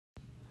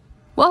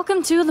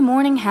Welcome to the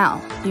Morning Howl,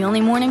 the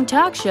only morning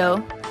talk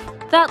show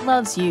that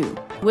loves you,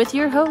 with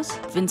your hosts,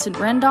 Vincent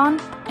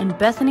Rendon and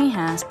Bethany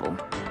Haspel.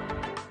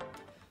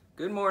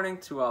 Good morning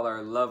to all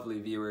our lovely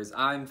viewers.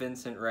 I'm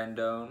Vincent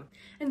Rendon.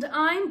 And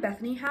I'm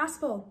Bethany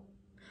Haspel.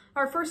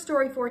 Our first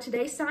story for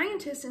today,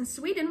 scientists in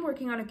Sweden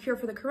working on a cure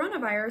for the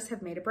coronavirus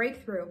have made a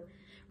breakthrough.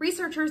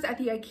 Researchers at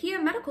the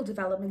IKEA Medical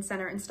Development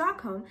Center in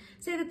Stockholm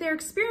say that their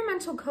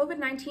experimental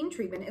COVID-19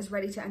 treatment is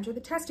ready to enter the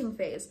testing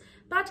phase,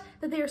 but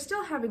that they are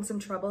still having some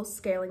trouble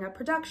scaling up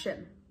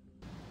production.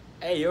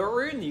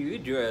 Our new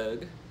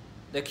drug,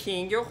 the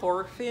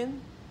Kindle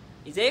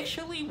is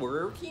actually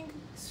working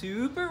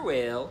super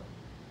well,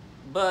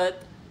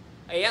 but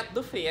at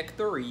the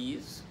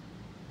factories,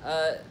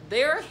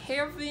 they're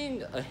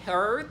having a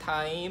hard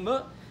time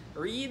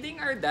reading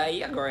our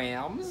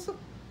diagrams.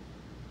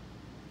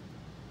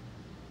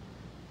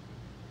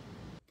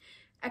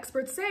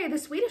 Experts say the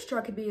Swedish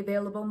drug could be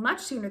available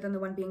much sooner than the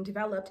one being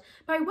developed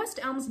by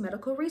West Elm's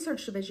Medical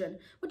Research Division,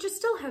 which is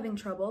still having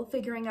trouble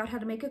figuring out how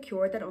to make a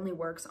cure that only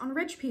works on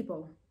rich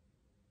people.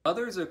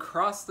 Others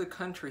across the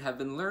country have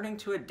been learning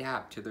to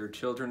adapt to their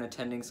children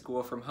attending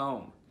school from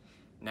home.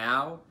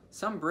 Now,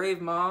 some brave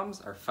moms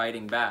are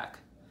fighting back.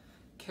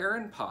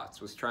 Karen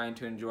Potts was trying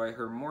to enjoy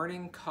her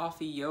morning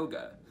coffee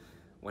yoga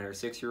when her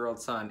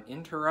 6-year-old son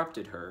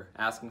interrupted her,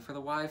 asking for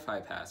the Wi-Fi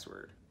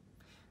password.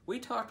 We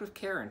talked with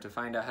Karen to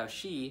find out how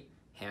she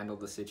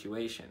handled the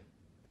situation.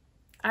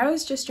 I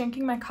was just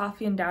drinking my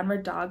coffee in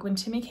Downward Dog when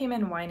Timmy came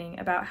in whining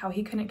about how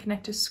he couldn't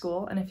connect to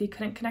school, and if he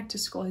couldn't connect to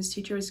school, his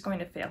teacher was going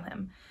to fail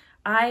him.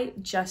 I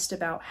just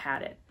about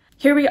had it.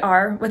 Here we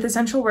are with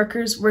essential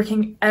workers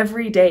working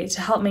every day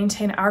to help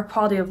maintain our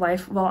quality of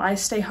life while I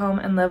stay home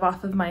and live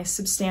off of my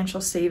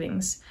substantial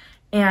savings.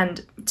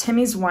 And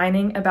Timmy's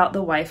whining about the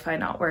Wi-Fi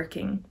not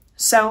working.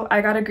 So I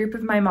got a group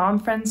of my mom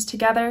friends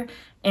together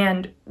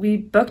and we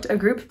booked a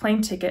group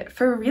plane ticket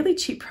for a really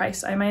cheap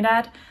price, I might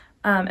add,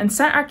 and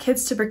sent our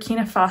kids to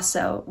Burkina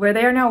Faso, where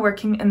they are now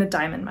working in the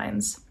diamond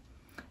mines.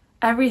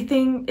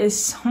 Everything is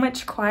so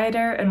much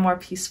quieter and more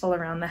peaceful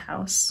around the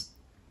house.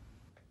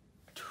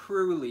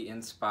 Truly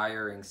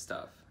inspiring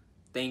stuff.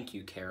 Thank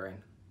you,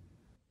 Karen.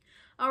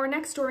 Our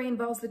next story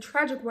involves the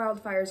tragic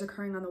wildfires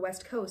occurring on the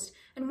West Coast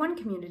and one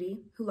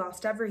community who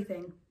lost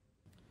everything.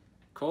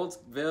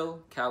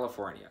 Colesville,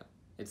 California.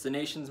 It's the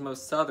nation's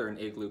most southern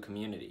igloo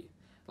community,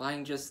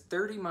 lying just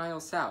 30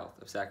 miles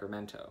south of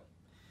Sacramento.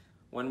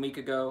 1 week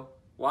ago,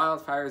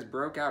 wildfires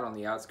broke out on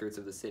the outskirts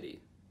of the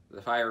city.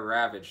 The fire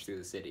ravaged through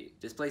the city,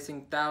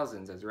 displacing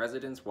thousands as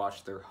residents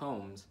watched their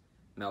homes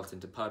melt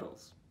into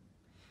puddles.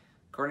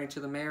 According to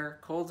the mayor,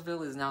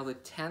 Colesville is now the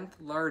 10th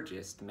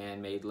largest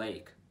man-made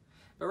lake.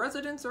 But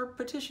residents are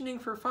petitioning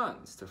for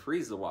funds to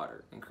freeze the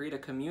water and create a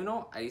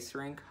communal ice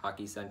rink,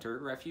 hockey center,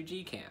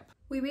 refugee camp.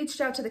 We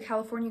reached out to the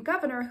California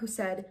governor who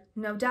said,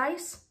 no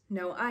dice,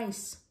 no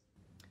ice.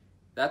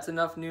 That's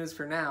enough news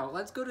for now.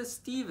 Let's go to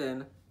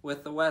Steven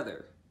with the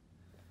weather.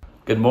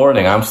 Good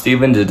morning, I'm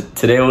Steven.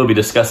 Today we'll be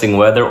discussing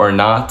whether or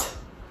not...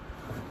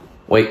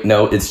 Wait,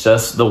 no, it's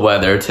just the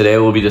weather. Today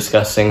we'll be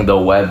discussing the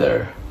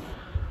weather.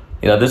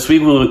 You know, this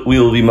week we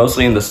will be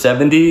mostly in the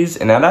 70s,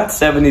 and now that's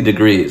 70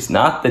 degrees,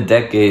 not the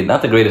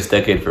greatest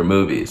decade for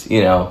movies.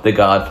 You know, The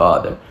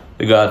Godfather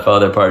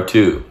Part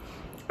 2,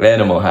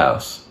 Animal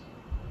House.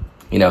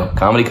 You know,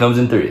 comedy comes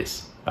in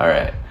threes. All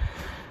right.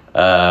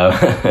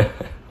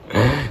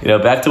 You know,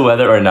 back to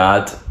whether or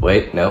not.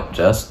 Wait, no,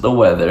 just the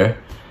weather.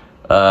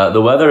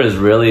 The weather is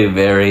really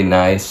very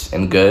nice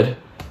and good,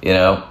 you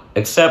know,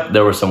 except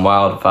there were some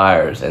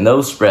wildfires, and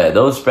those spread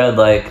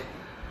like,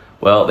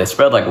 well, they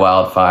spread like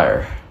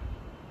wildfire.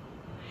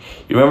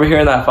 You remember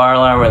hearing that fire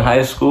alarm in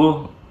high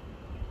school?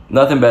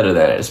 Nothing better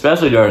than it,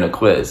 especially during a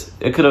quiz.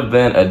 It could have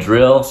been a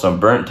drill, some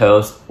burnt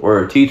toast,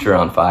 or a teacher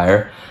on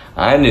fire.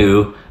 I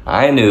knew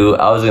I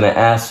was going to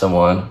ask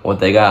someone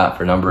what they got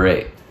for number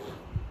 8.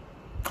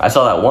 I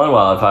saw that one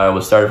wildfire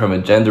was started from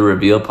a gender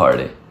reveal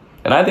party.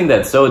 And I think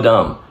that's so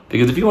dumb,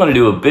 because if you want to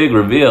do a big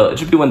reveal, it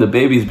should be when the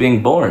baby's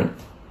being born.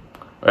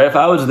 Right? If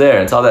I was there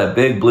and saw that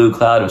big blue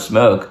cloud of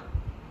smoke,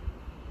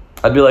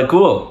 I'd be like,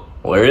 cool,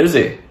 where is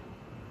he?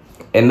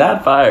 In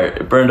that fire,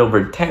 it burned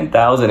over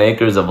 10,000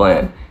 acres of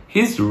land.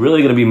 He's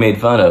really going to be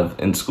made fun of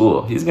in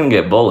school. He's going to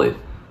get bullied.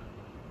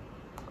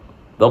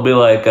 They'll be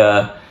like,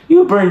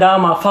 you burned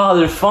down my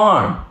father's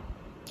farm.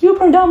 You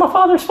burned down my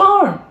father's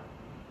farm.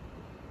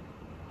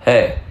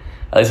 Hey,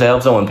 at least I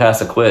helped someone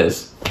pass a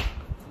quiz.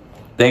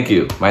 Thank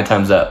you. My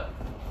time's up.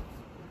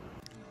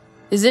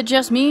 Is it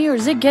just me, or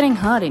is it getting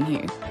hot in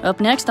here? Up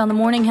next on the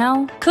Morning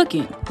Howl,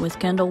 cooking with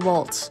Kendall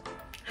Waltz.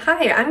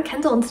 Hi, I'm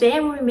Kendall, and today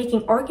I'm going to be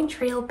making Oregon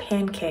Trail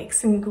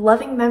pancakes in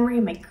loving memory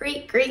of my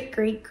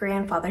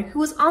great-great-great-grandfather who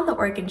was on the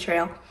Oregon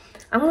Trail.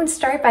 I'm going to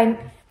start by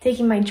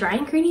taking my dry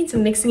ingredients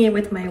and mixing it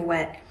with my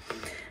wet.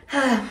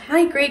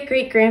 My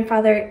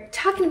great-great-grandfather,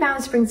 talking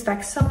about him brings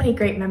back so many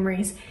great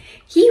memories.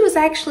 He was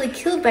actually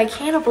killed by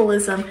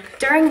cannibalism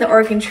during the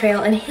Oregon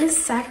Trail, and his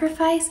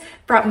sacrifice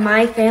brought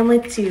my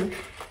family to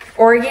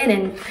Oregon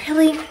and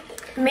really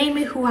made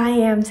me who I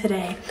am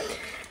today.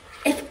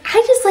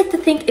 I just like to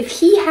think if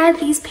he had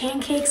these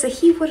pancakes that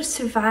he would have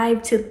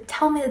survived to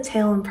tell me the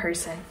tale in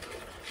person.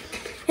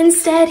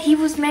 Instead, he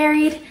was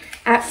married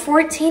at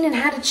 14 and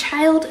had a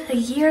child a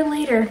year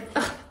later.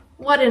 Ugh,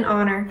 what an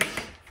honor.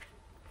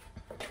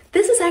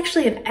 This is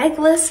actually an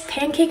eggless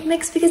pancake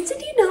mix because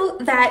did you know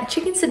that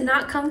chickens did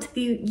not come to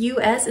the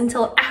US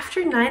until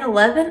after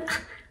 9/11?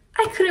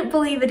 I couldn't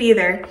believe it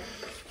either.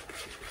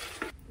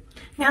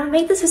 Now to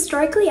make this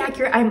historically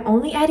accurate, I'm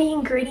only adding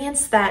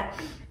ingredients that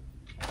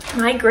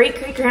my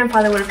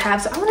great-great-grandfather would have had.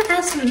 So I want to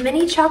add some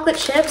mini chocolate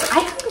chips.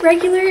 I heard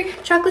regular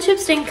chocolate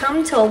chips didn't come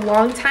until a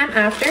long time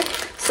after,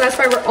 so that's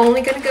why we're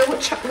only going to go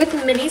with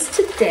minis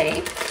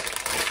today.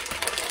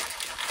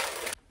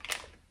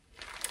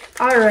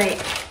 All right,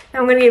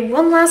 now I'm going to give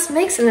one last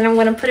mix and then I'm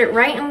going to put it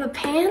right in the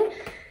pan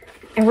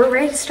and we're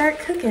ready to start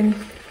cooking.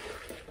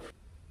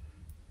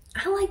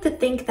 I like to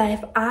think that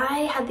if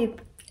I had the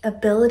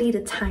ability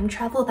to time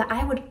travel, that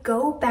I would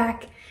go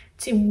back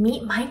to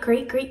meet my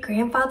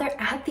great-great-grandfather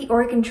at the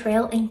Oregon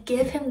Trail and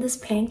give him this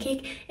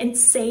pancake and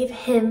save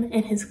him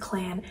and his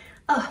clan.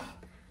 Oh,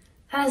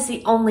 that is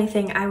the only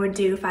thing I would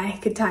do if I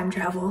could time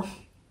travel.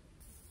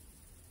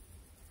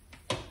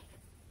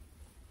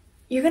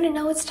 You're gonna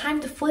know it's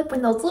time to flip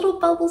when those little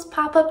bubbles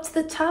pop up to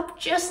the top,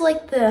 just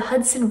like the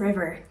Hudson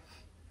River.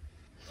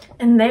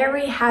 And there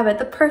we have it,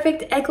 the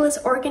perfect eggless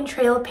Oregon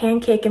Trail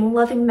pancake in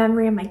loving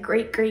memory of my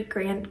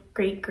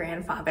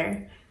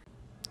great-great-great-great-grandfather.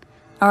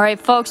 All right,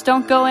 folks,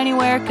 don't go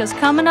anywhere, because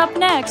coming up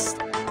next,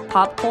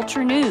 Pop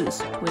Culture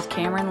News with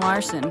Cameron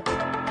Larsen.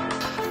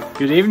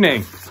 Good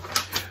evening.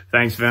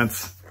 Thanks,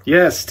 Vince.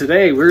 Yes,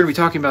 today we're going to be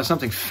talking about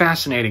something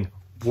fascinating.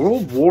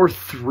 World War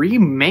III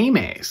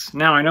maymays.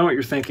 Now, I know what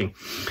you're thinking.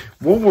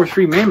 World War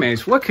III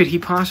maymays, what could he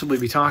possibly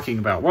be talking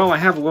about? Well, I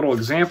have a little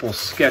example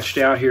sketched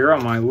out here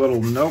on my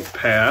little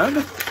notepad.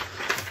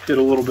 Did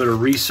a little bit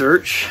of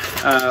research.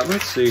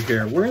 Let's see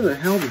here. Where the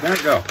hell did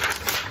that go?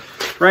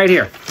 Right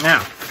here.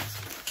 Now,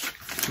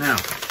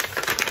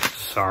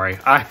 sorry.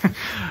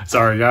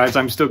 Sorry, guys.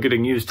 I'm still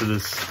getting used to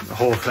this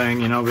whole thing,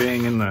 you know,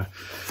 being in the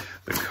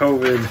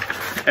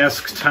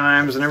COVID-esque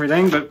times and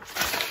everything. But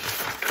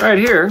right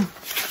here,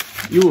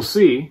 you will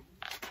see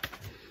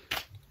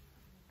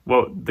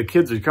what the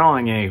kids are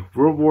calling a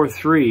World War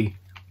III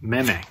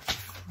meme.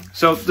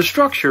 So the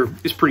structure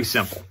is pretty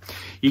simple.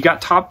 You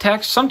got top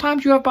text.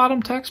 Sometimes you have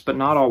bottom text, but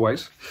not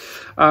always.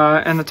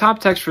 And the top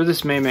text for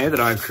this meme that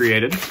I've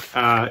created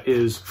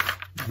is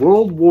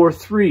World War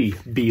III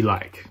be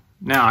like.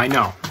 Now, I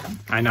know,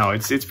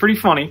 it's pretty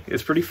funny.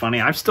 It's pretty funny.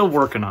 I'm still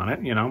working on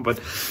it, you know, but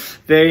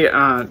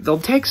they'll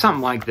take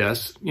something like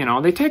this, you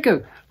know, they take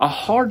a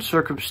hard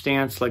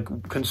circumstance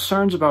like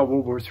concerns about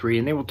World War III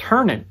and they will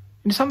turn it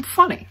into something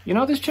funny. You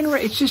know, this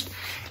generation,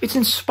 it's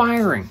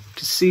inspiring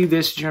to see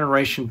this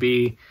generation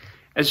be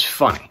as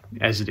funny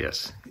as it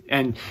is.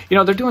 And, you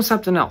know, they're doing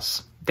something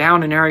else.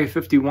 Down in Area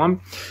 51,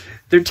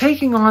 they're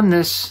taking on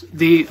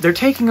they're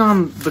taking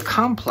on the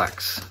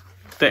complex.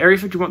 The Area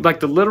 51, like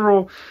the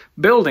literal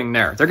building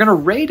there. They're going to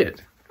raid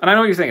it. And I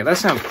know what you're thinking. That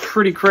sounds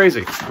pretty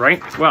crazy,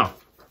 right? Well,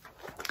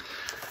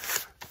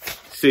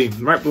 see,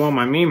 right below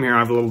my meme here, I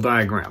have a little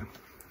diagram.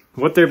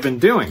 What they've been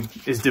doing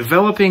is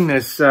developing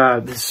this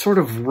this sort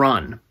of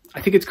run. I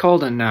think it's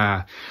called an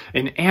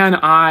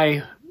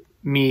an-I-me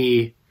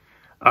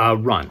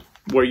run,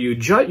 where you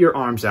jut your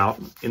arms out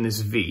in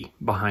this V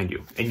behind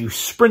you, and you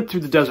sprint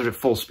through the desert at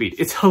full speed.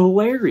 It's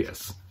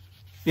hilarious.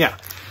 Yeah.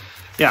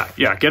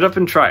 Get up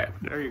and try it.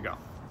 There you go.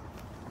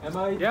 Am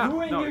I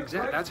doing no, it exactly.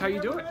 right, That's how you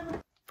do it.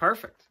 gentlemen?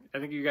 Perfect. I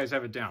think you guys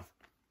have it down.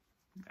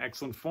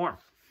 Excellent form.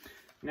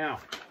 Now,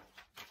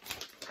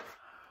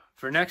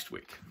 for next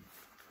week,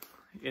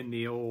 in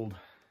the old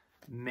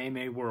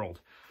meme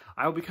world,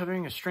 I will be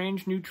covering a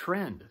strange new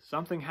trend,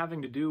 something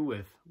having to do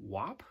with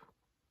WAP.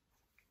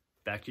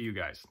 Back to you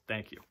guys.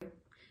 Thank you.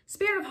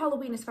 Spirit of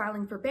Halloween is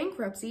filing for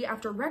bankruptcy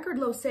after record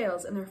low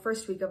sales in their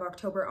first week of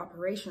October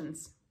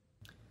operations.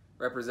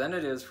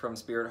 Representatives from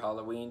Spirit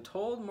Halloween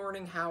told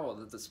Morning Howl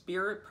that the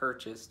Spirit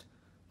purchased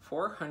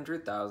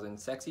 400,000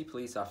 sexy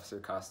police officer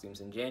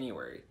costumes in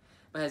January,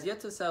 but has yet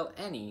to sell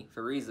any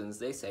for reasons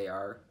they say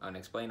are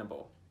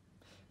unexplainable.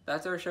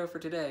 That's our show for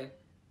today.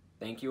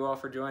 Thank you all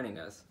for joining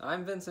us.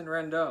 I'm Vincent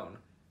Rendon.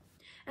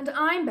 And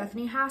I'm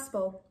Bethany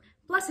Haspel.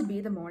 Blessed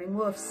be the morning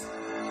wolves.